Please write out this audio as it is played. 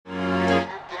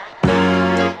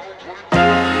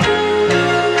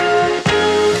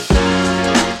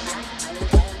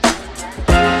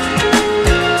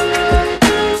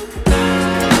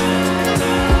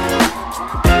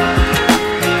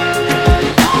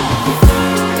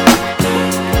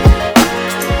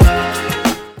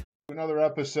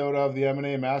episode of the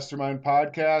M&A Mastermind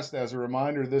podcast. As a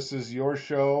reminder, this is your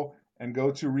show and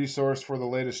go-to resource for the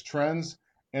latest trends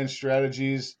and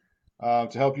strategies to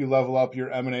help you level up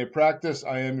your M&A practice.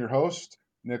 I am your host,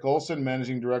 Nick Olson,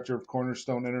 Managing Director of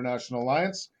Cornerstone International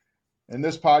Alliance. In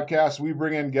this podcast, we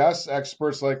bring in guests,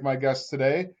 experts like my guest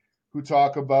today, who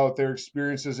talk about their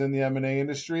experiences in the M&A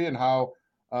industry and how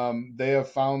they have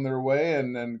found their way,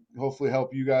 and hopefully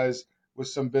help you guys with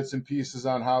some bits and pieces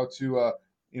on how to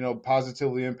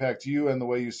positively impact you and the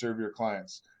way you serve your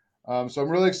clients. So I'm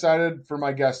really excited for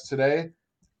my guest today.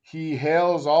 He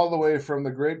hails all the way from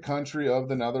the great country of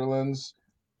the Netherlands.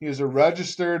 He is a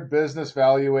registered business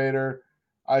valuator.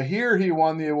 I hear he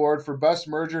won the award for Best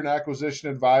Merger and Acquisition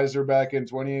Advisor back in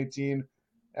 2018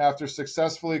 after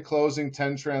successfully closing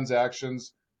 10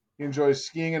 transactions. He enjoys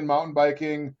skiing and mountain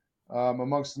biking,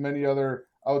 amongst many other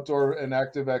outdoor and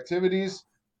active activities.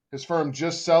 His firm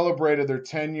just celebrated their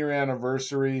 10-year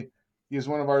anniversary. He is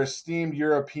one of our esteemed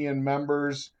European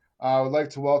members. I would like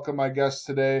to welcome my guest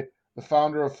today, the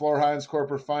founder of Florhines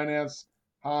Corporate Finance,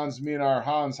 Hans Minar.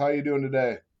 Hans, how are you doing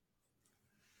today?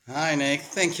 Hi, Nick.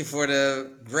 Thank you for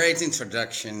the great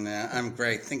introduction. I'm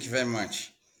great. Thank you very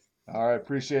much. All right,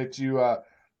 appreciate you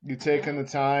taking the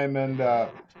time and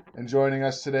joining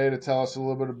us today to tell us a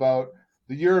little bit about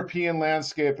the European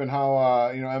landscape and how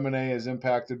M&A is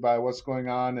impacted by what's going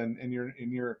on in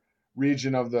your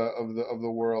region of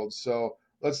the world. So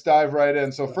let's dive right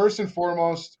in. So first and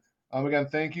foremost, again,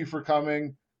 thank you for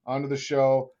coming onto the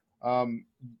show.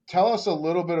 Tell us a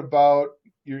little bit about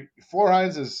your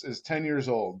Florhines is 10 years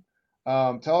old.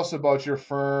 Tell us about your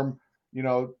firm.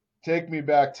 Take me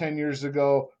back 10 years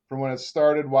ago from when it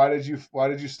started. Why did you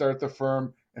start the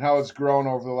firm, and how it's grown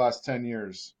over the last 10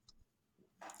 years?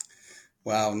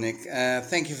 Wow, Nick.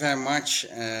 Thank you very much.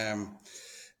 I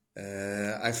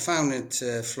founded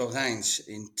Florhines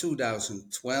in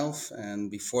 2012,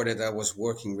 and before that, I was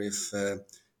working with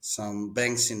some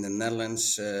banks in the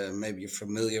Netherlands. Maybe you're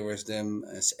familiar with them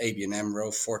as ABN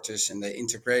AMRO, Fortis, and they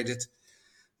integrated.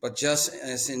 But just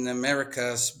as in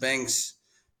America's banks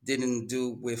didn't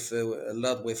do with a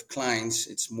lot with clients,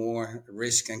 it's more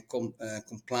risk and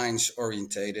compliance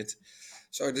orientated.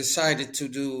 So I decided to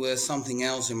do something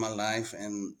else in my life,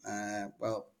 and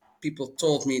people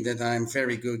told me that I'm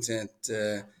very good at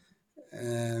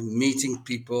meeting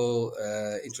people,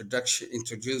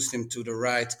 introduce them to the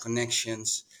right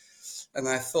connections, and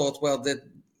I thought, well, that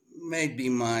may be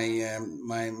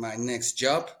my next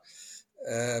job.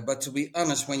 But to be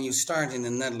honest, when you start in the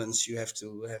Netherlands, you have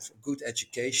to have a good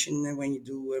education when you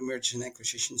do mergers and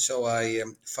acquisition. So I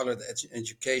followed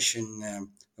education,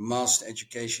 a master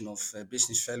education of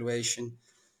business valuation,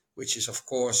 which is, of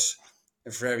course,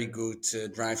 a very good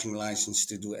driving license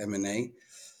to do M&A.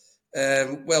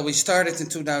 We started in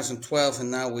 2012,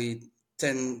 and now we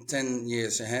 10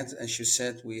 years ahead. As you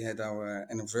said, we had our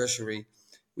anniversary.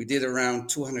 We did around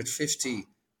 250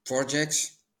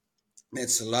 projects.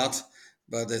 That's a lot,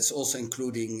 but that's also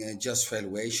including just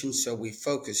valuation. So we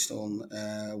focused on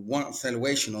one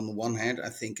valuation on the one hand. I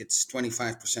think it's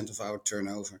 25% of our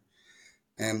turnover.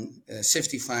 And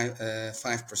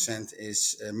 55%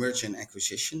 is merger and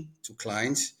acquisition to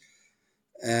clients.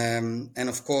 And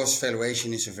of course,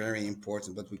 valuation is a very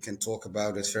important, but we can talk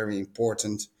about it, very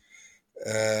important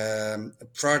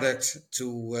product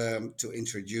to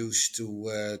introduce to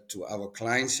our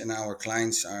clients. And our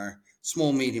clients are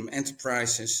small, medium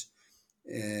enterprises.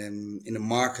 In the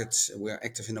market, we're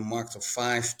active in a market of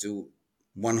 5 to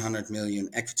 100 million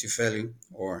equity value,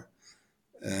 or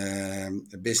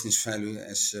a business value,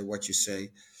 as what you say.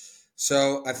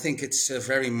 So I think it's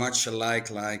very much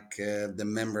alike like the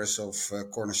members of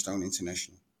Cornerstone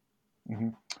International. Mm-hmm.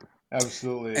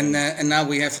 Absolutely. And now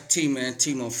we have a team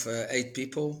of 8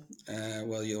 people.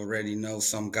 You already know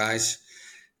some guys.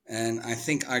 And I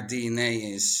think our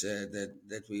DNA is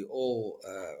that we all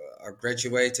are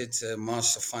graduated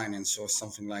Master of Finance or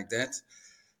something like that.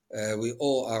 We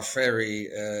all are very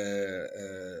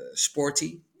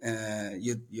sporty.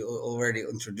 You already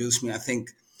introduced me. I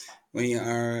think when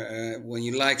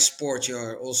you like sport, you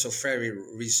are also very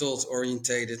result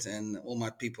orientated, and all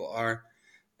my people are.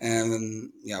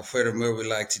 And furthermore, we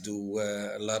like to do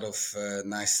a lot of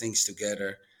nice things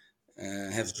together.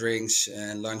 Have drinks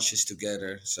and lunches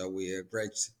together. So we're a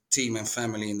great team and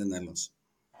family in the Netherlands.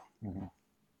 Mm-hmm.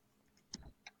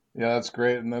 Yeah, that's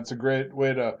great. And that's a great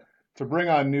way to bring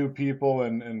on new people,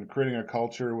 and creating a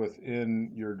culture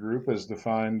within your group is to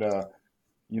find, a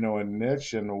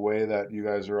niche and a way that you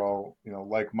guys are all,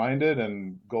 like-minded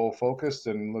and goal-focused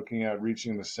and looking at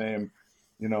reaching the same,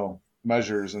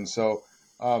 measures. And so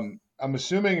I'm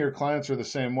assuming your clients are the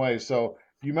same way. So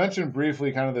you mentioned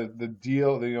briefly kind of the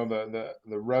deal, the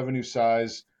revenue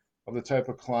size of the type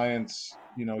of clients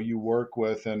you work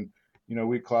with, and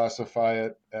we classify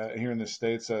it here in the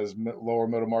States as lower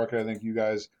middle market. I think you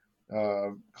guys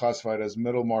classify it as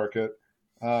middle market.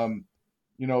 Um,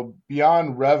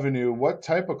 beyond revenue, what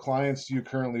type of clients do you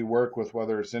currently work with,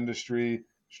 whether it's industry,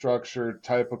 structure,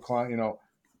 type of client,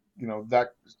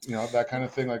 that that kind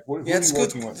of thing? Like, who Yeah, are you it's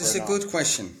good. working with This is right a now? good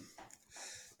question.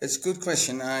 It's a good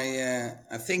question.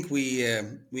 I think we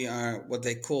are what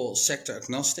they call sector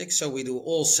agnostic. So we do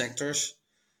all sectors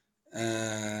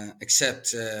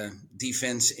except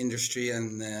defense industry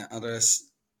and others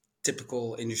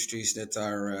typical industries that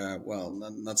are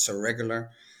not so regular.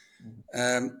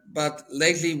 But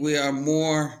lately we are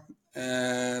more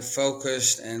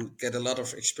focused and get a lot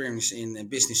of experience in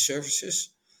business services.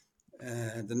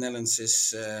 The Netherlands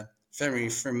is very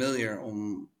familiar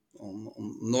on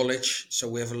knowledge, so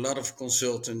we have a lot of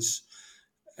consultants,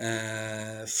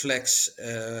 flex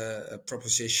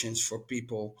propositions for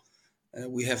people.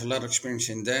 We have a lot of experience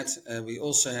in that. We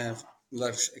also have a lot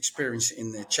of experience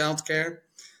in childcare.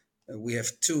 We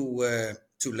have two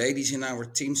ladies in our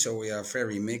team, so we are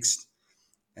very mixed.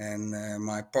 And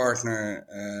my partner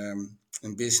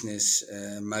in business,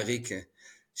 Marike,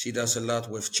 she does a lot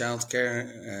with childcare.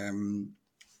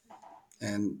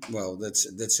 And well,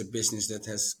 that's a business that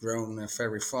has grown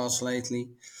very fast lately.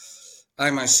 I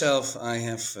have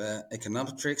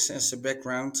econometrics as a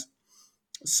background,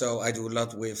 so I do a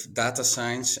lot with data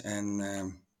science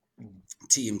and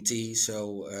TMT,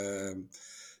 so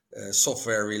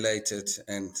software related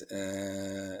and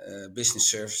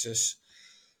business services.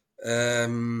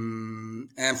 And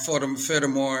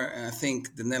furthermore, I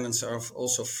think the Netherlands are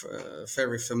also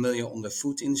very familiar on the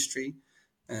food industry,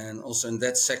 and also in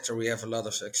that sector we have a lot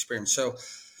of experience. So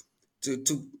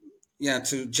to yeah,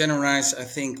 to generalize, I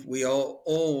think we are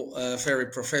all very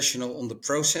professional on the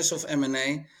process of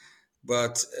M&A,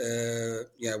 but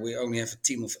yeah, we only have a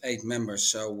team of 8 members,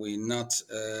 so we're not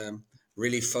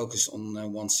really focused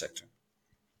on one sector.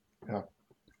 Yeah.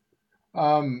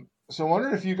 So I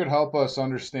wonder if you could help us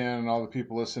understand, and all the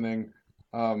people listening,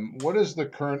 what is the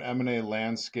current M&A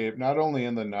landscape, not only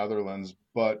in the Netherlands,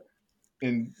 but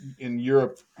in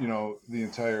Europe, the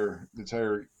entire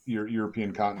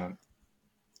European continent.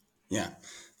 Yeah,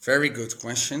 very good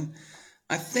question.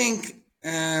 I think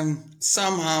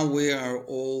somehow we are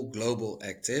all global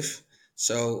active.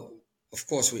 So, of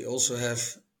course, we also have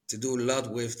to do a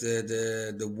lot with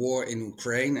the war in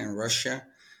Ukraine and Russia.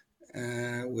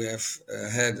 We have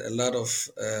had a lot of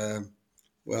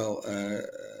well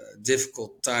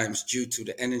difficult times due to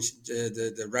the energy,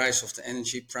 the rise of the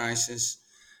energy prices,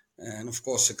 and of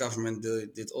course the government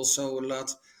did also a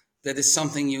lot. That is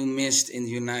something you missed in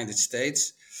the United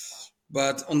States.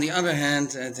 But on the other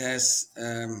hand, it has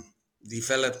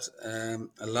developed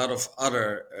a lot of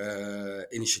other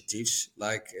initiatives,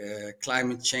 like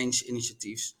climate change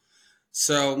initiatives.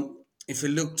 So if we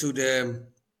look to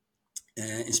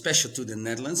in special to the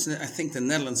Netherlands, I think the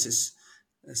Netherlands is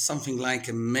something like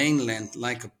a mainland,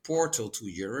 like a portal to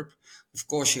Europe. Of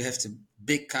course, you have the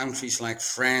big countries like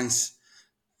France,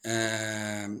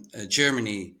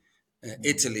 Germany,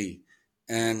 Italy,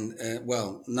 and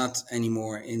well, not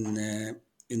anymore in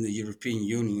the European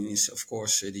Union is of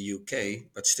course the UK,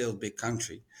 but still a big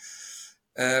country.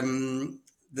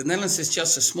 The Netherlands is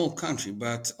just a small country,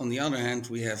 but on the other hand,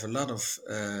 we have a lot of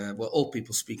all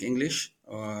people speak English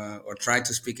or try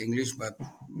to speak English, but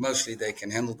mostly they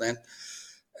can handle that.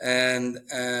 And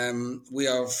we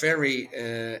are very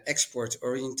export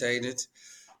orientated.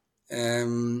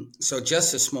 So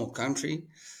just a small country,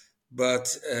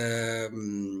 but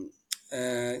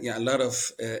yeah, a lot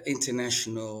of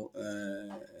international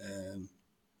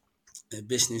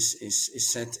business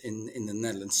is set in the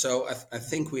Netherlands. So I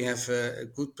think we have a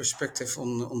good perspective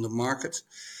on the market.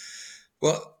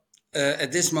 Well,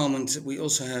 at this moment, we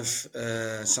also have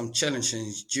some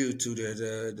challenges due to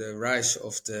the rise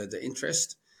of the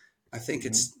interest. I think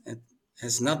Mm-hmm. it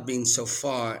has not been so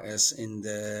far as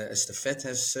as the Fed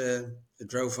has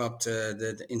drove up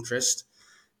the interest.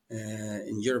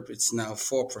 In Europe, it's now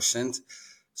 4%.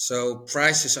 So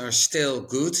prices are still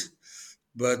good,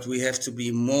 but we have to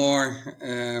be more,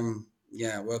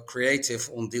 creative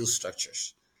on deal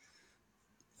structures.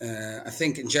 I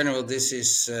think in general, this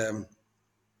is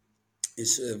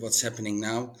what's happening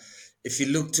now. If you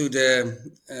look to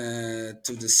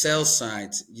the sales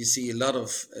side, you see a lot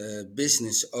of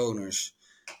business owners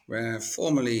where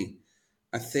formerly,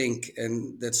 I think,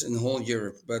 and that's in whole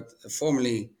Europe, but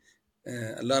formerly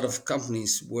a lot of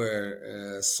companies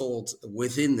were sold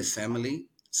within the family.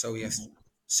 So you have Mm-hmm.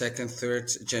 second, third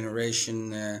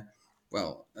generation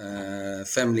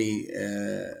family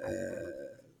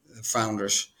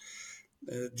founders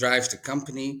drive the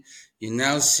company, you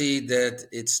now see that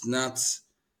it's not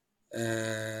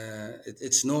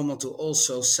it's normal to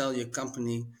also sell your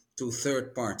company to a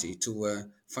third party, to a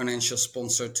financial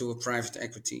sponsor, to a private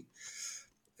equity.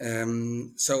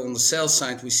 So on the sales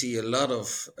side, we see a lot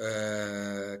of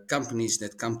companies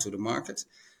that come to the market,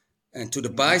 and to the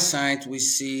buy Mm-hmm. side, we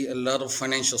see a lot of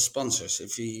financial sponsors.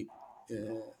 If we,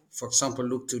 for example,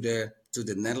 look to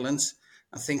the Netherlands,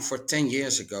 I think for 10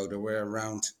 years ago there were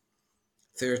around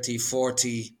 30,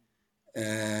 40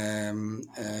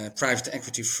 private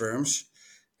equity firms,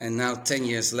 and now 10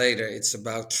 years later it's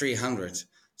about 300.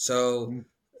 So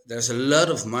there's a lot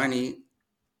of money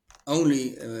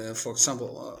only, for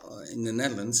example, in the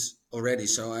Netherlands already.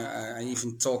 So I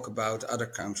even talk about other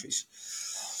countries.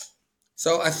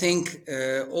 So I think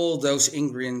all those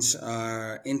ingredients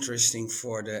are interesting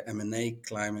for the M&A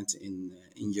climate in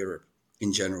Europe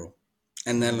in general,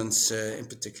 and Mm-hmm. Netherlands in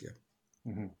particular.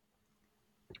 Mm-hmm.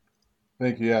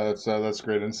 Thank you. Yeah, that's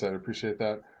great insight. I appreciate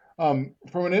that.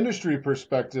 From an industry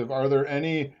perspective, are there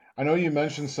any? I know you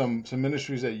mentioned some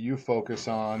industries that you focus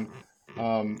on,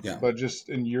 Yeah. but just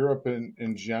in Europe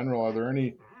in general, are there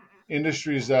any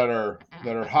industries that are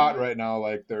hot right now?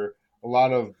 Like there, a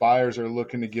lot of buyers are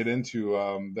looking to get into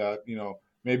that.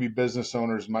 Maybe business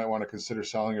owners might want to consider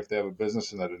selling if they have a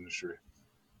business in that industry.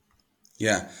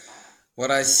 Yeah. What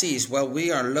I see is, well,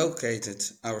 we are located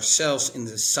ourselves in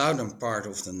the southern part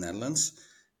of the Netherlands,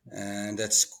 and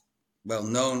that's well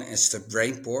known as the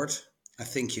Brainport. I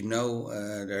think you know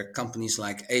there are companies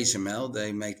like ASML.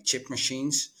 They make chip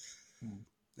machines.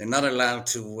 They're not allowed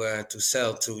to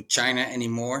sell to China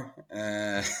anymore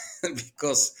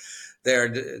because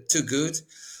they're too good.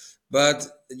 But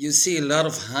you see a lot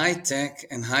of high tech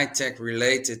and high tech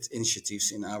related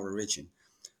initiatives in our region.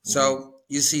 Mm-hmm. So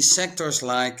you see sectors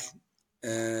like,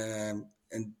 and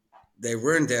they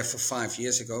weren't there for 5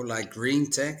 years ago, like green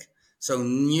tech. So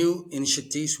new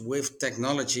initiatives with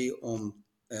technology on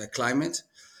climate.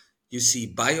 You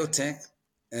see biotech,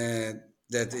 uh,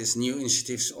 that is new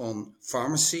initiatives on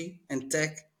pharmacy and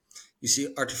tech. You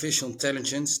see artificial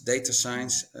intelligence, data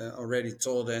science, already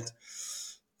told that.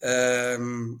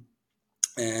 Um,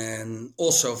 and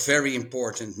also very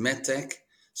important medtech,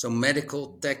 so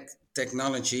medical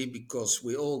technology, because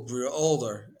we all grew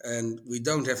older and we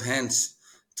don't have hands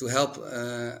to help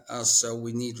us, so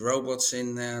we need robots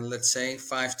in let's say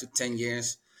 5 to 10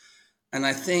 years. And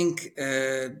I think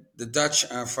the Dutch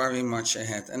are very much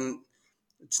ahead, and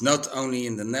it's not only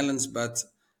in the Netherlands, but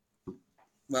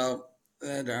well,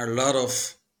 there are a lot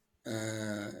of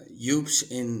youths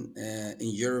in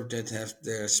Europe that have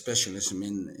their specialism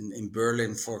in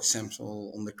Berlin, for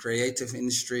example, on the creative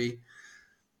industry.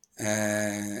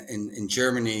 In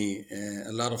Germany,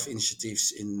 a lot of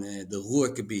initiatives in the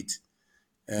Ruhrgebiet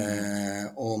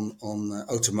Mm-hmm. on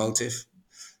automotive.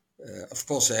 Of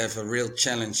course, I have a real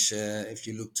challenge if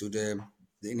you look to the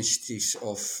initiatives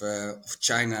of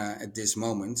China at this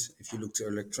moment. If you look to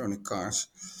electronic cars,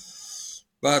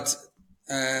 but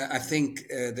I think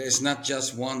there's not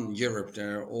just one Europe.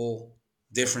 There are all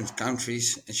different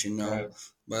countries, as you know, Right.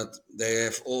 but they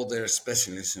have all their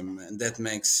specialism, and that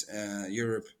makes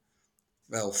Europe,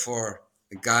 well, for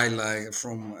a guy like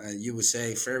from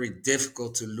USA, very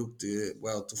difficult to look to,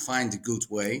 well, to find a good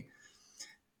way.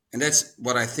 And that's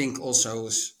what I think also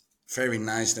is very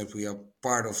nice, that we are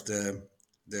part of the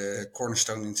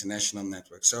Cornerstone International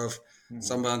Network. So if Mm-hmm.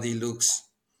 somebody looks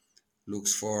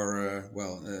for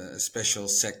a special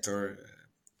sector,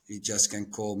 he just can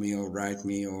call me or write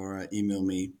me or email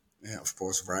me. Of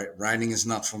course, writing is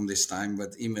not from this time,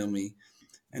 but email me,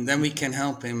 and then we can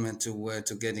help him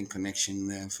to get in connection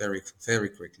very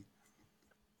quickly.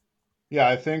 Yeah,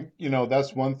 I think,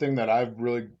 that's one thing that I've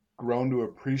really grown to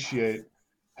appreciate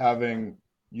having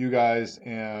you guys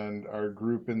and our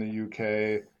group in the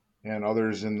UK and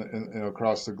others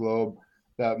across the globe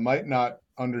that might not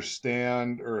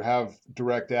understand or have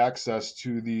direct access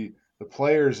to the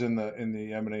players in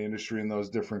the M&A industry in those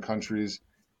different countries.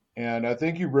 And I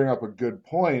think you bring up a good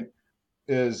point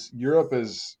is Europe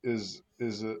is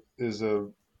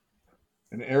an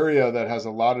area that has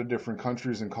a lot of different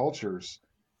countries and cultures.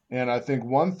 And I think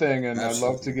one thing, and I'd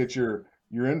love to Absolutely. get your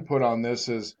input on this,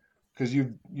 is because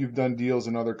you've done deals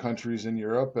in other countries in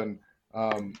Europe, and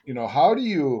how do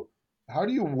you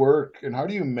work and how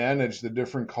do you manage the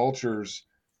different cultures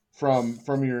from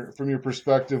your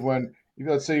perspective when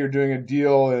let's say you're doing a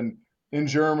deal in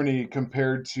Germany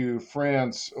compared to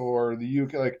France or the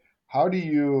UK, like how do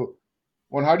you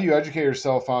how do you educate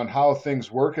yourself on how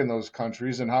things work in those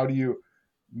countries and how do you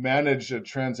manage a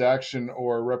transaction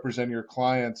or represent your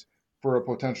client for a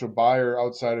potential buyer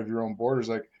outside of your own borders?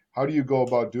 Like, how do you go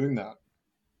about doing that?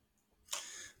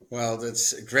 Well,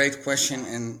 that's a great question,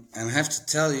 and I have to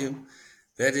tell you,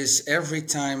 that is every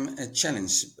time a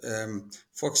challenge.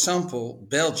 For example,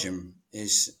 Belgium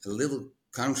is a little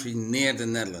country near the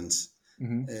Netherlands,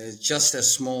 Hmm. just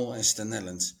as small as the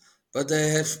Netherlands, but they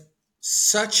have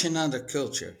such another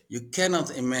culture you cannot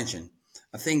imagine.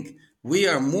 I think we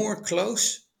are more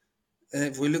close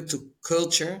if we look to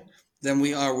culture than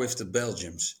we are with the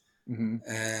Belgians, Hmm.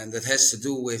 and that has to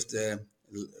do with the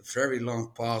very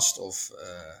long past of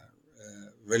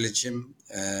religion.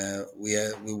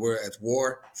 We were at war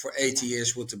for 80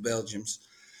 years with the Belgians.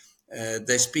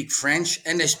 They speak French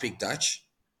and they speak Dutch.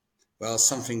 Well,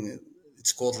 something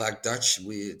it's called like Dutch.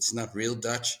 It's not real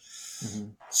Dutch. Hmm.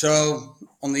 So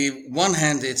on the one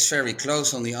hand, it's very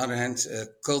close. On the other hand,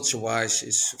 culture-wise,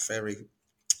 it's very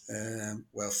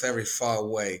very far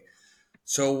away.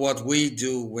 So what we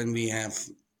do when we have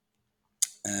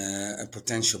a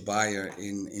potential buyer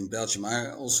in Belgium,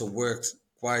 I also worked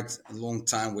quite a long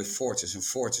time with Fortis, and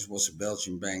Fortis was a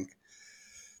Belgian bank,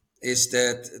 is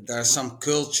that there are some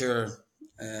culture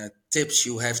tips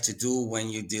you have to do when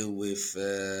you deal with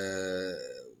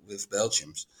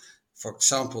Belgians. For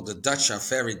example, the Dutch are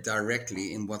very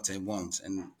directly in what they want,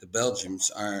 and the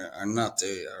Belgians are not.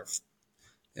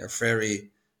 They're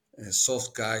very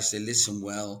soft guys. They listen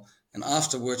well, and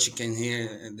afterwards you can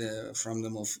hear from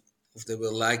them of if they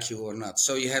will like you or not.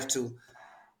 So you have to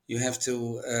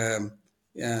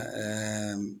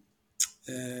yeah,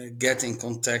 get in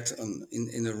contact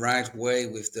in the right way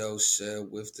with those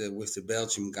with the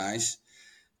Belgium guys.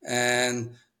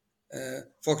 And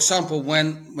for example,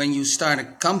 when you start a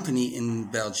company in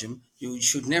Belgium, you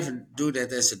should never do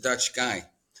that as a Dutch guy.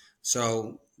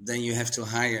 So then you have to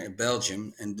hire a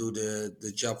Belgian and do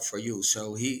the job for you.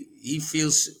 So he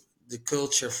feels the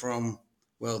culture from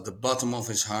the bottom of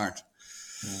his heart.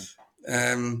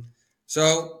 Yeah. Um,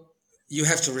 so you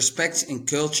have to respect in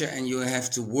culture, and you have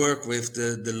to work with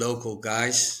the local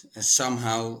guys. And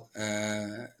somehow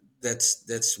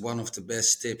that's one of the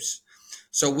best tips.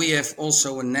 So we have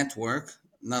also a network,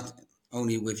 not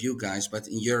only with you guys, but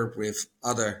in Europe with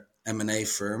other M&A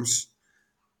firms.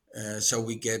 So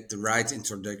we get the right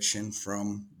introduction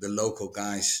from the local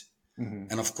guys. Hmm.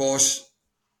 And of course,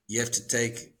 you have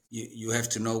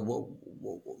to know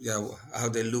how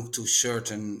they look to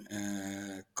certain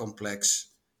complex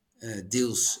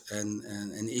deals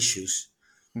and issues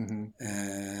Hmm.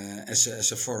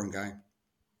 as a foreign guy.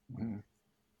 Hmm.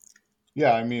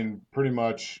 Yeah, I mean, pretty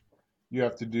much you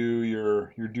have to do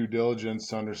your due diligence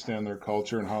to understand their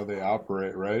culture and how they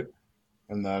operate, right?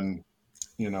 And then,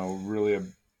 really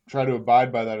try to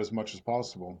abide by that as much as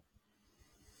possible.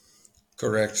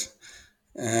 Correct.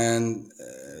 And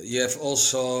you have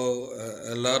also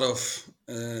a lot of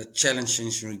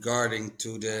challenges regarding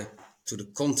to the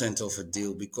content of a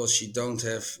deal, because you don't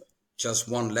have just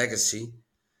one legacy.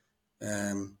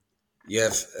 Um, you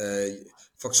have,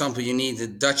 for example, you need a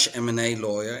Dutch M&A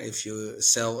lawyer if you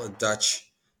sell Hmm.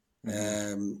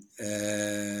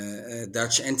 a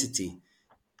Dutch entity.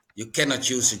 You cannot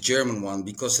use a German one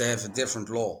because they have a different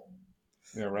law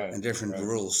Yeah, right, and different right.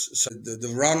 rules. So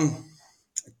the run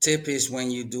tip is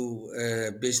when you do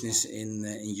business in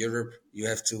Europe, you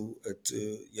have to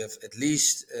you have at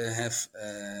least have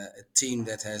a team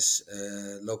that has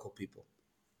local people.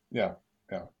 Yeah,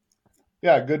 yeah.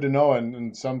 Yeah, good to know.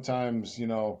 And sometimes,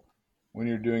 when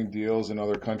you're doing deals in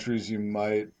other countries, you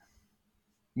might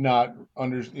not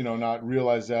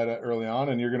realize that early on,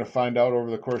 and you're going to find out over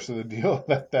the course of the deal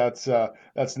that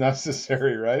that's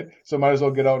necessary, right? So might as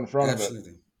well get out in front of it.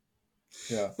 Absolutely.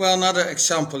 Yeah. Well, another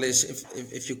example is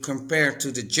if you compare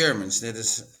to the Germans, that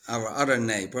is our other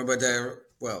neighbor, but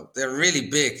they're really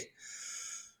big.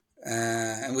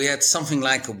 And we had something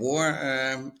like a war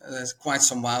quite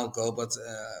some while ago, but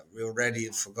we already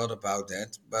forgot about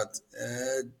that. But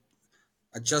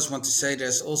I just want to say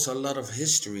there's also a lot of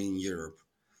history in Europe.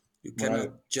 You Right. cannot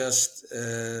just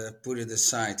put it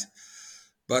aside.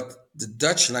 But the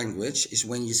Dutch language is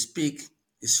when you speak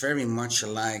is very much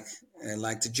like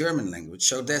the German language,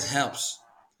 so that helps.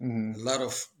 A Hmm. lot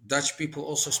of Dutch people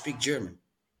also speak German,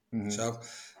 Hmm. so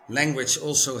language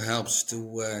also helps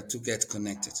to get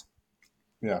connected.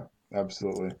 Yeah,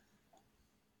 absolutely.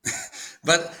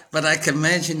 But I can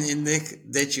imagine,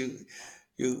 Nick, that you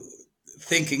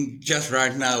thinking just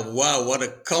right now, wow, what a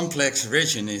complex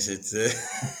region is it?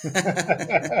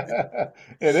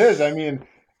 It is. I mean,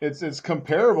 it's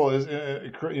comparable. Is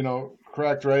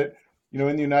correct, right?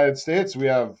 In the United States, we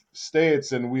have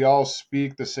states, and we all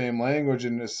speak the same language,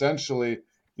 and essentially,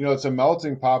 it's a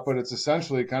melting pot, but it's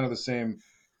essentially kind of the same,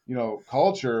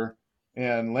 culture.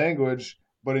 and language.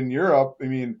 But in Europe, I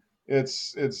mean,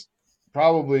 it's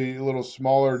probably a little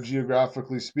smaller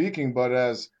geographically speaking, but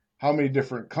as how many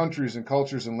different countries and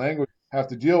cultures and languages have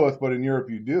to deal with, but in Europe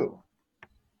you do.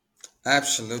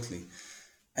 Absolutely.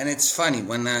 And it's funny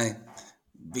when I,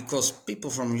 because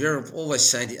people from Europe always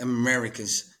say the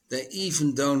Americans, they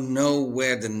even don't know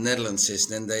where the Netherlands is.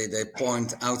 Then they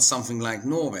point out something like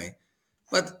Norway.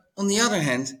 But on the other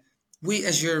hand, we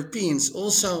as Europeans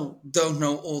also don't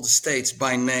know all the states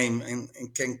by name and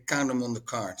can count them on the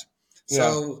card.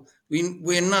 Yeah. So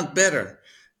we're not better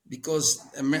because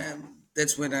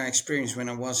that's what I experienced when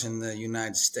I was in the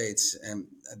United States. And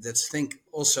that's, I think,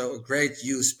 also a great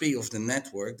USP of the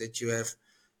network that you have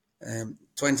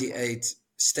 28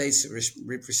 states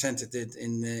represented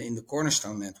in the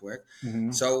Cornerstone network.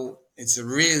 Hmm. So it's a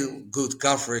real good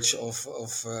coverage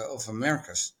of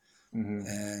Americas. Hmm.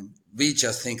 We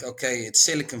just think, okay, it's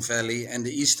Silicon Valley and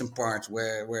the eastern part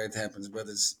where it happens, but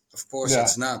it's of course Yeah.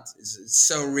 it's not. It's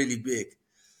so really big.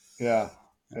 Yeah.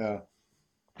 Yeah.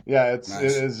 Yeah. It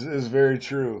Nice. is very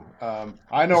true.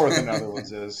 I know where the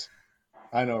Netherlands is.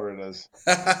 I know where it is.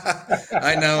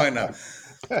 I know, I know.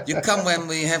 You come when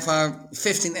we have our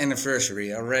 15th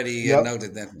anniversary. I already Yep.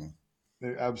 noted that one.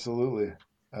 Absolutely.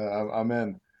 I'm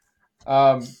in.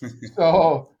 Um,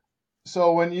 so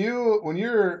so when you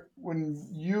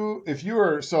if you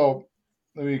were so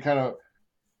let me kind of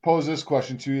pose this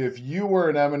question to you. If you were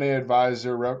an M&A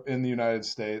advisor in the United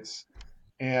States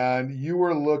and you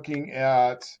were looking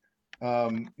at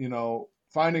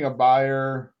finding a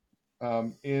buyer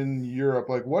in Europe,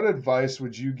 like what advice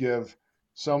would you give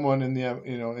someone in the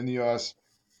in the US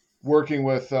working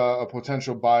with a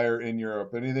potential buyer in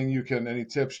Europe? Anything you can, any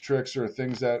tips, tricks, or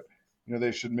things that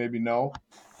they should maybe know?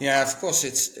 Yeah, of course,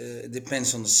 it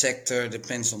depends on the sector,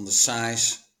 depends on the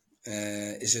size.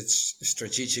 Is it a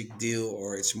strategic deal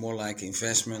or it's more like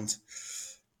investment?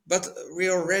 But we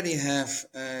already have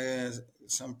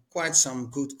some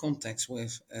good contacts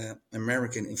with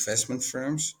American investment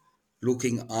firms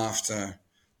looking after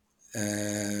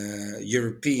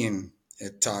European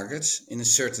targets in a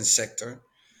certain sector,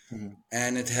 Mhm.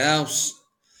 and it helps.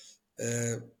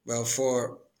 Well,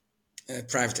 for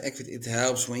private equity, it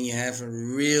helps when you have a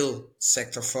real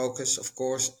sector focus, of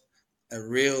course, a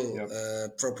real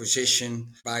Yep. proposition,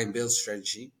 buy and build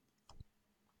strategy,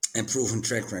 and proven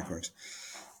track record.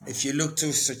 If you look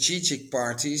to strategic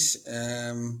parties,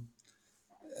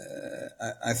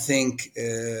 I think,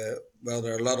 well,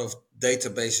 there are a lot of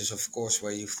databases, of course,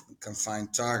 where you can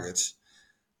find targets,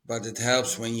 but it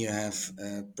helps when you have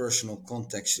personal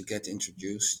contacts to get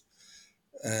introduced.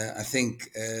 I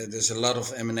think there's a lot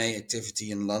of M&A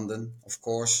activity in London, of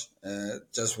course.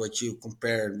 Just what you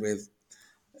compared with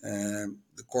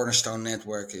the Cornerstone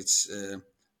network, it's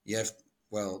you have,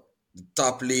 well, the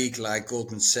top league like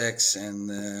Goldman Sachs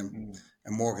Mhm.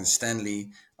 and Morgan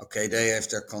Stanley. Okay, they have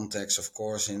their contacts, of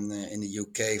course, in the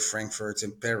UK, Frankfurt,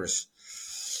 and Paris.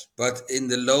 But in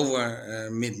the lower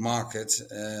mid market,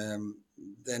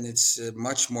 then it's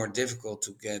much more difficult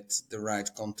to get the right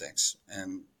contacts.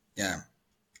 And yeah,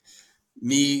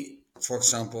 me, for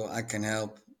example, I can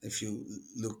help if you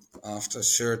look after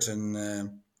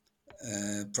certain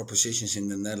propositions in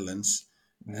the Netherlands.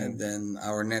 And Mhm. then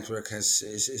our network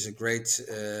is a great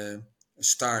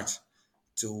start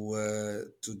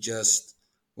to just,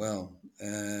 well,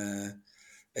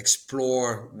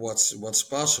 explore what's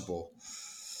possible.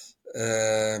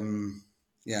 Um,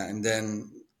 yeah, and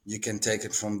then you can take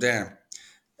it from there.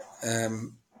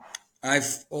 Um,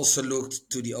 I've also looked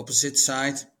to the opposite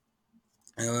side.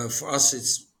 For us,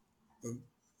 it's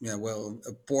yeah, well,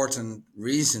 important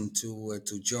reason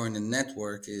to join a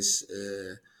network is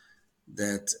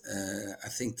that I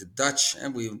think the Dutch,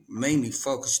 and we mainly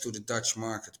focus to the Dutch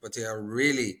market, but they are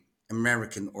really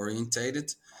American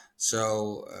orientated.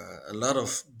 So a lot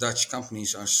of Dutch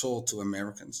companies are sold to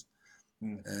Americans.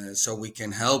 Mhm. So we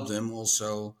can help them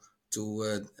also to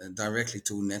directly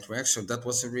to networks. So that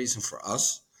was the reason for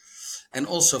us, and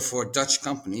also for Dutch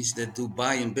companies that do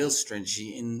buy and build strategy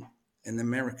in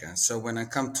America. So when I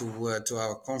come to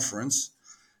our conference,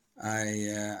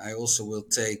 I also will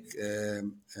take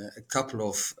a couple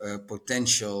of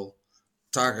potential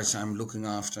targets I'm looking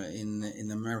after in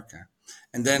America,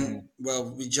 and then, Mhm. well,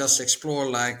 we just explore,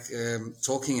 like,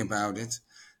 talking about it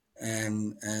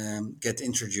and get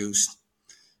introduced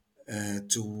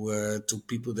to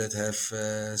people that have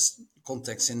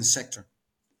contacts in the sector.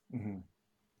 Mhm.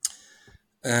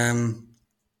 Um,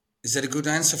 is that a good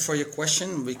answer for your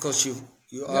question? Because you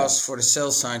Yeah. asked for the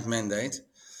sell side mandate.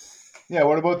 Yeah.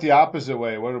 What about the opposite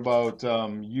way? What about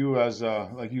you as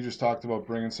like you just talked about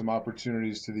bringing some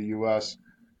opportunities to the U.S.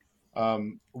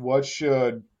 What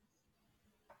should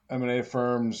M&A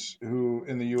firms who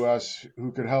in the U.S.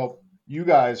 who could help you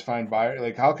guys find buyers?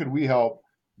 Like, how could we help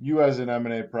you as an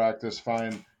M&A practice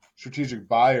find strategic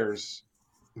buyers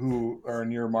who are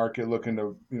in your market looking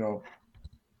to,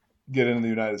 get into the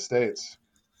United States?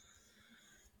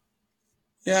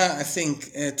 Yeah, I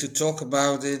think to talk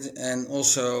about it, and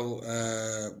also,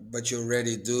 but you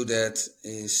already do that,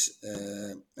 is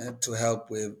to help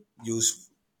with use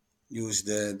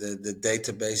the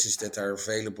databases that are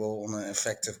available on an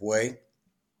effective way.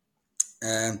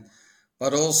 And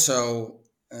but also,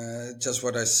 just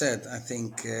what I said, I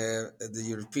think the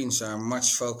Europeans are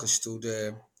much focused to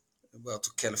the well, to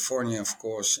California, of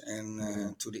course, and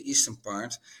Mm-hmm. to the eastern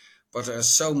part. But there are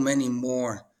so many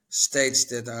more states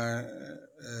that are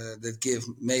that give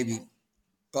maybe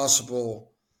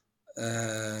possible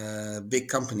big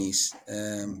companies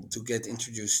to get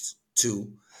introduced to.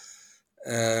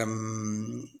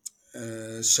 Um,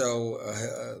 so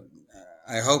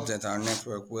I hope that our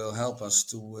network will help us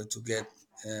to get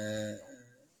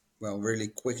well really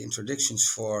quick introductions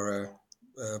for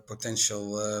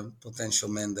potential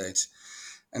mandates.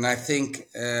 And I think,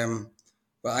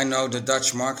 well, I know the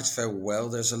Dutch market very well.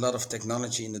 There's a lot of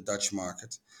technology in the Dutch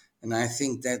market, and I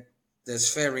think that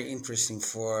that's very interesting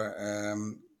for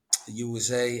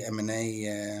USA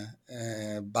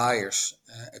M&A buyers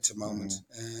at the Mm-hmm. moment,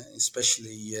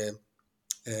 especially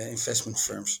investment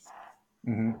firms.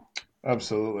 Mm-hmm.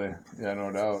 Absolutely. Yeah,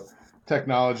 no doubt.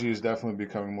 Technology is definitely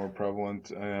becoming more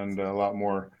prevalent and a lot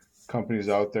more companies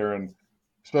out there, and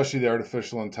especially the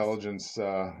artificial intelligence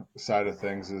side of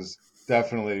things is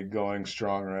definitely going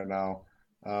strong right now.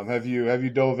 Have you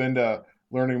dove into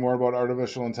learning more about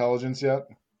artificial intelligence yet?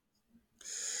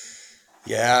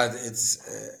 Yeah,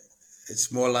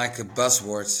 it's more like a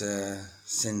buzzword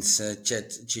since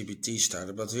ChatGPT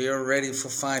started, but we are already for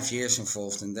 5 years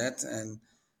involved in that, and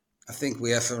I think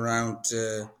we have around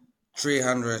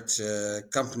 300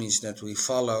 companies that we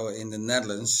follow in the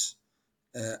Netherlands.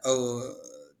 Oh,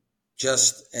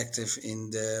 just active in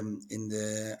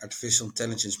the artificial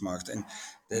intelligence market, and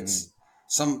Mm-hmm. that's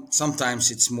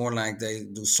sometimes it's more like they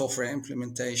do software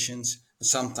implementations.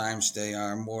 Sometimes they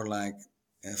are more like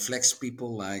flex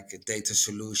people, like data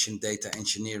solution, data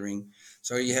engineering.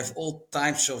 So you have all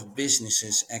types of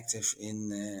businesses active in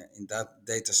that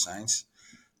data science.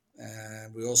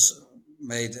 We also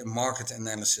made a market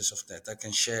analysis of that. I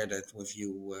can share that with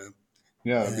you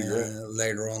Yeah, that'd be great.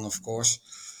 later on, of course.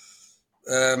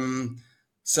 Um,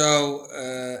 so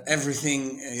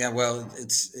everything, yeah, well,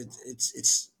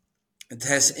 it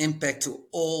has impact to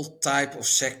all type of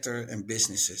sector and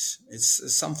businesses.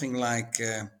 It's something like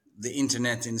the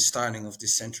internet in the starting of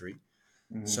this century.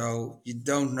 Mm-hmm. So you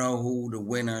don't know who the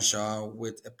winners are,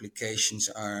 with applications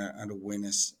are the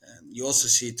winners. You also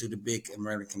see it to the big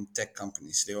American tech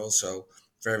companies. They're also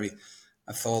very.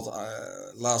 I thought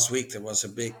last week there was a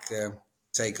big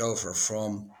takeover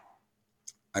from,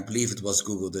 I believe it was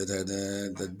Google that had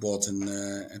that bought an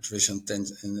artificial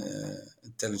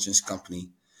intelligence company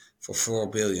for 4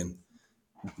 billion.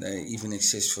 They even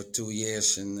exist for 2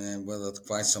 years, and well, that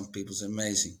quite some people's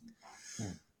amazing.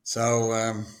 So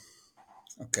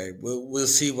okay, we'll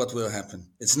see what will happen.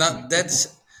 It's not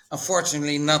that's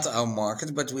unfortunately not our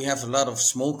market, but we have a lot of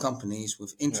small companies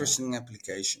with Yeah. interesting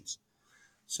applications.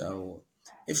 So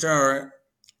if there are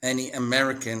any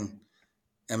American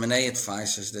M&A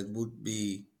advisors that would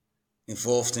be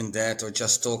involved in that, or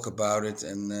just talk about it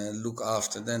and look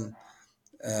after, then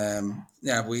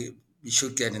yeah, we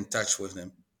should get in touch with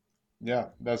them. Yeah,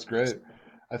 that's great.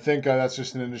 I think that's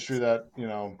just an industry that,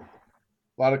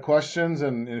 a lot of questions,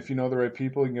 and if you know the right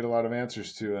people, you can get a lot of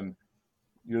answers to, and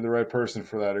you're the right person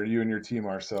for that, or you and your team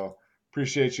are. So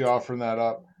appreciate you offering that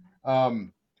up.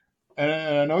 And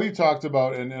I know you talked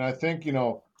about, and I think,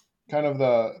 kind of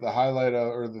the highlight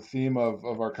or the theme of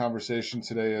our conversation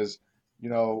today is,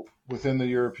 within the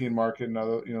European market and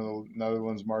other, the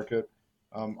Netherlands market,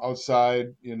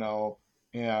 outside,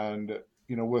 and,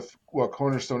 with what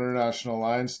Cornerstone International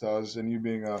Alliance does, and you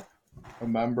being a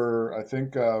member, I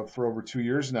think, for over 2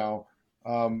 years now,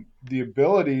 the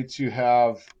ability to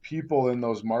have people in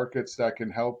those markets that can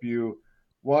help you.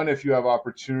 One, if you have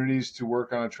opportunities to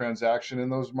work on a transaction in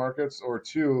those markets, or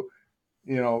two,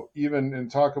 even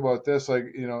and talk about this, like,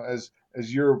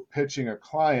 as you're pitching a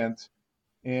client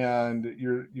and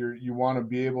you want to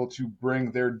be able to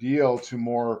bring their deal to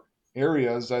more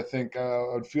areas. I think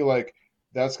I'd feel like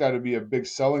that's got to be a big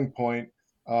selling point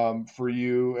for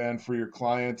you and for your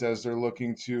client as they're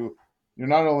looking to. You're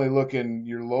not only looking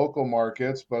your local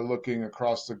markets, but looking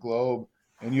across the globe,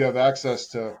 and you have access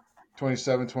to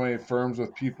 27, 28 firms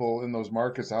with people in those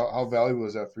markets. How valuable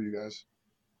is that for you guys?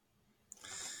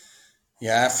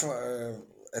 Yeah,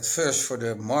 at first, for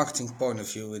the marketing point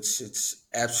of view, it's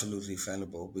absolutely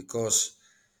valuable because,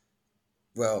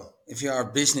 well, if you are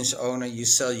a business owner, you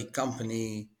sell your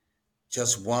company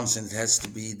just once, and it has to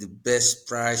be the best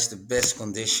price, the best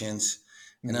conditions.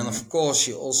 And then, Hmm. of course,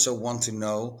 you also want to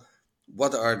know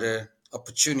what are the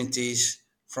opportunities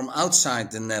from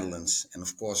outside the Netherlands. And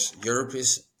of course, Europe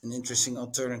is an interesting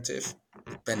alternative,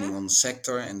 depending on the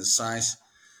sector and the size,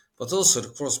 but also the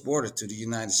cross border to the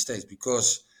United States,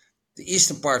 because the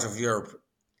eastern part of Europe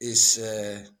is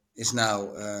now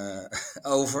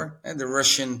over, and the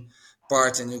Russian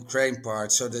part and Ukraine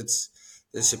part. So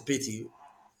that's a pity,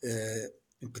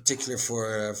 in particular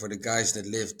for the guys that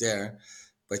live there.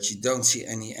 But you don't see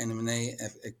any M&A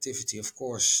activity, of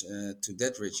course, to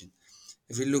that region.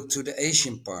 If we look to the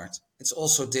Asian part, it's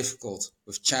also difficult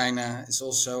with China. It's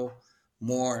also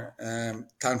more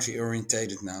country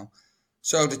orientated now.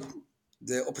 So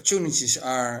the opportunities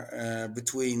are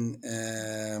between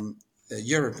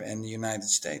Europe and the United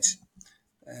States.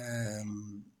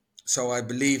 Um, so I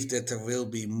believe that there will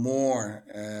be more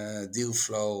deal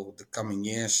flow the coming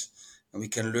years, and we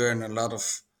can learn a lot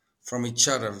of from each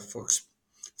other.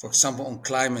 For example, on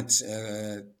climate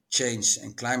change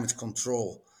and climate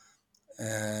control,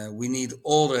 we need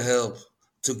all the help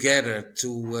together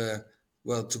to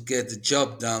get the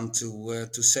job done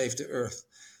to save the earth.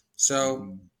 So,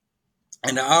 Hmm.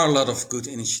 and there are a lot of good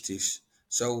initiatives.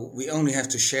 So we only have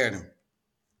to share them.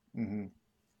 Hmm.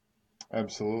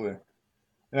 Absolutely.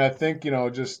 And I think,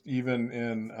 just even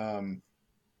in,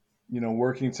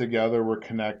 working together, we're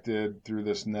connected through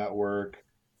this network.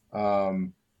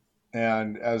 Um,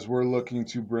 and as we're looking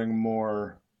to bring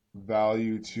more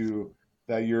value to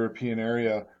that European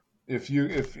area,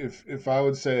 if I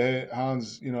would say, hey,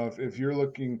 Hans, if you're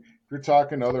looking, if you're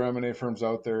talking to other M&A firms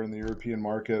out there in the European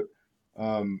market,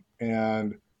 and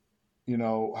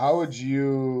how would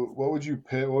what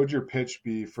would your pitch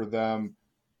be for them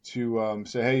to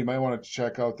say, hey, you might want to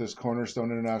check out this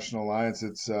Cornerstone International Alliance.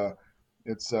 It's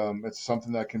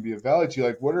something that can be of value to you.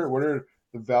 Like, what are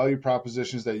the value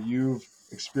propositions that you've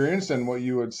experienced, and what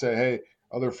you would say, hey,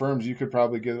 other firms, you could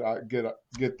probably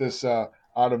get this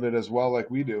out of it as well, like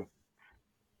we do.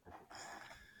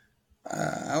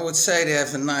 I would say they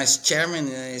have a nice chairman.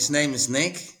 His name is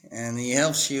Nick, and he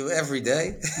helps you every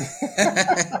day.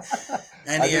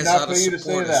 And I he did has not other pay you to say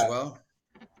support as that. well.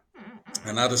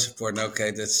 Another support,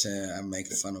 okay, that's I'm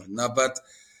making fun of it. No, but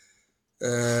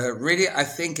really, I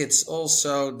think it's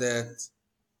also that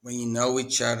when you know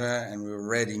each other and we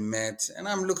already met, and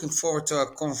I'm looking forward to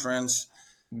our conference,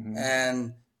 Hmm.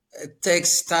 and it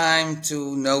takes time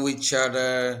to know each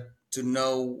other, to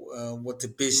know what the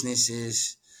business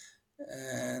is.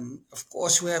 And of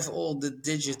course, we have all the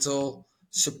digital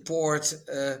support,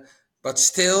 but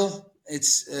still,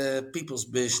 it's people's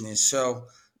business. So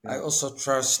I Yeah. also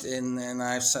trust in, and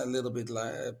I have a little bit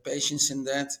patience in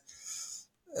that.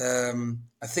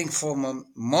 I think from a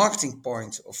marketing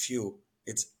point of view,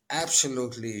 it's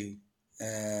absolutely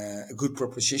a good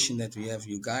proposition that we have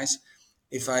you guys.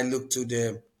 If I look to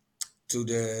the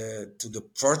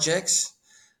projects,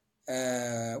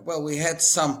 well, we had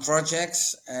some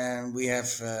projects, and we have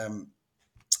a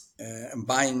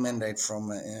buying mandate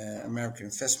from an American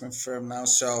investment firm now.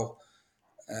 So,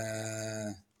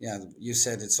 yeah, you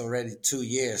said it's already 2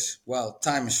 years. Well,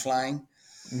 time is flying.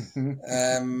 Hmm.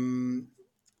 Um,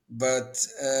 but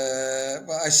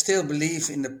well, I still believe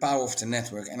in the power of the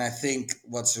network, and I think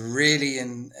what's really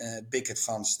a big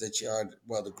advantage that you are,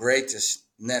 well, the greatest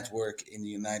network in the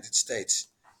United States.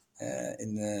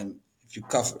 In the, if you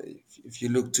cover, if you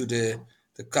look to the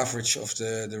coverage of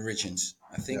the regions,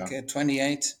 I think Yeah.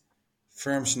 28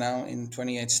 firms now in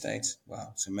 28 states. Wow,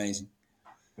 it's amazing.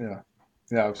 Yeah.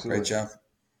 Yeah. Great Absolutely. job.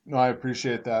 No, I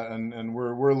appreciate that, and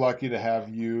we're lucky to have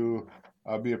you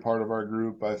be a part of our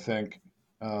group. I think,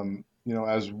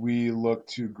 as we look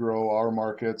to grow our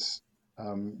markets,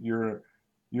 you're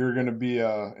going to be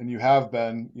and you have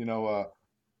been,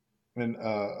 an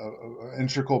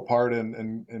integral part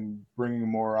in bringing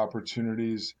more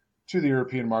opportunities to the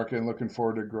European market, and looking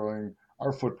forward to growing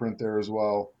our footprint there as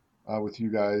well with you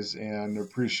guys. And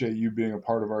appreciate you being a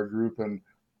part of our group and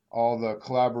all the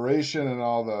collaboration and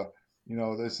all the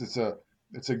this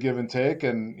it's a give and take,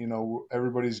 and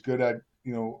everybody's good at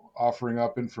offering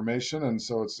up information, and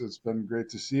so it's been great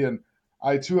to see. And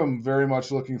I too am very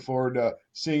much looking forward to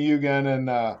seeing you again, and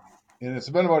it's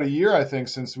been about a year, I think,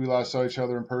 since we last saw each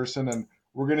other in person. And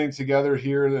we're getting together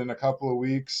here in a couple of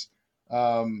weeks,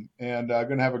 and going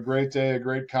to have a great day, a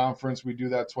great conference. We do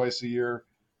that twice a year.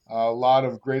 A lot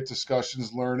of great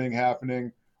discussions, learning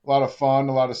happening, a lot of fun,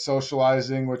 a lot of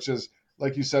socializing, which is,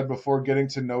 like you said before, getting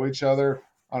to know each other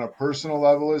on a personal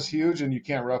level is huge, and you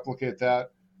can't replicate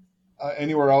that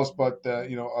anywhere else but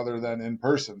other than in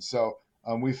person. So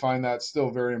we find that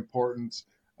still very important.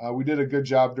 We did a good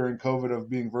job during COVID of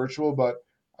being virtual, but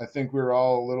I think we were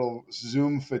all a little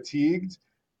Zoom fatigued,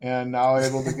 and now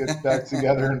able to get back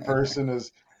together in person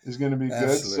is going to be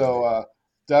good. So Absolutely.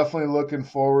 definitely looking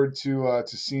forward to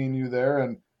seeing you there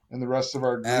and the rest of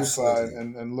our group, Absolutely.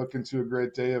 and looking to a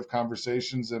great day of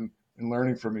conversations and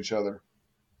learning from each other.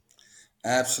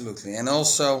 Absolutely. And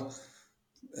also,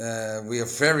 we are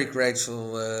very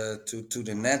grateful to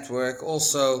the network.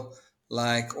 Also,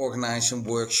 like organizing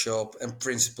workshop and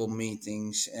principal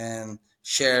meetings and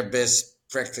share best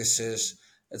practices.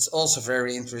 It's also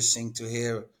very interesting to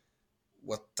hear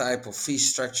what type of fee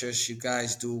structures you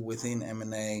guys do within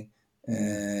M&A.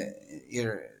 Mm-hmm.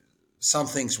 Here, some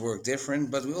things work different,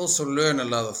 but we also learn a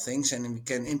lot of things, and we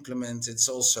can implement. It's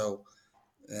also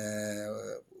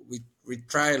we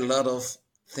try a lot of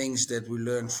things that we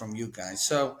learn from you guys.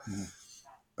 So, Mm-hmm.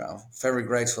 well, very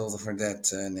grateful for that,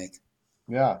 Nick.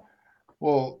 Yeah.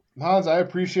 Well, Hans, I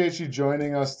appreciate you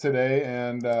joining us today,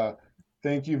 and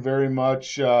thank you very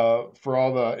much for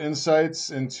all the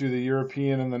insights into the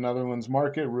European and the Netherlands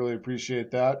market. Really appreciate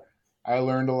that. I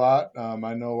learned a lot.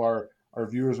 I know our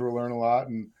viewers will learn a lot,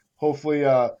 and hopefully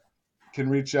can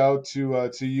reach out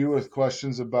to you with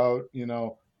questions about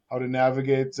how to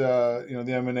navigate the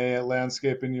M&A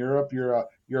landscape in Europe. You're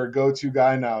a go-to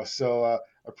guy now, so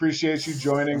appreciate you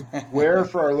joining. Where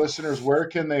for our listeners, where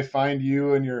can they find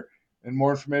you and more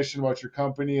information about your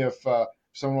company? If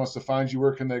someone wants to find you,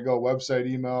 where can they go? Website,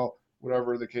 email,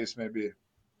 whatever the case may be.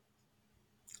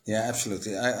 Yeah,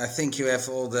 absolutely. I think you have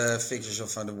all the figures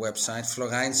of on the website,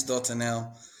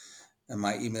 florijns.nl, and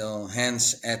my email,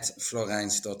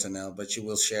 hans@florijns.nl, but you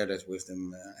will share that with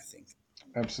them, I think.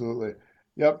 Absolutely.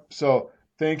 Yep. So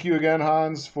thank you again,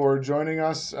 Hans, for joining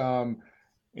us.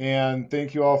 And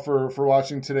thank you all for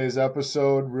watching today's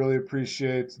episode. Really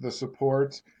appreciate the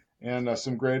support and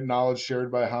some great knowledge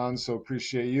shared by Hans. So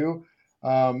appreciate you.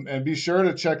 And be sure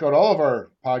to check out all of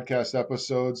our podcast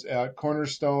episodes at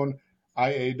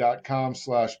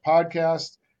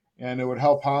cornerstoneia.com/podcast. And it would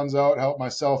help Hans out, help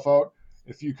myself out,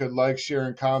 if you could like, share,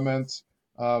 and comment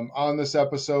on this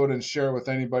episode and share it with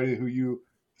anybody who you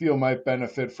feel might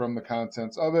benefit from the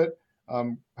contents of it.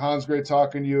 Hans, great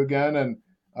talking to you again, and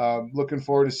looking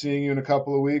forward to seeing you in a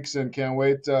couple of weeks, and can't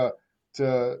wait to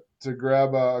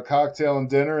grab a cocktail and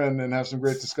dinner and have some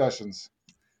great discussions.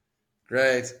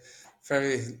 Great.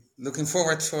 Very looking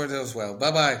forward for it as well.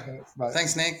 Bye bye. Okay, bye.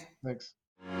 Thanks, Nick. Thanks.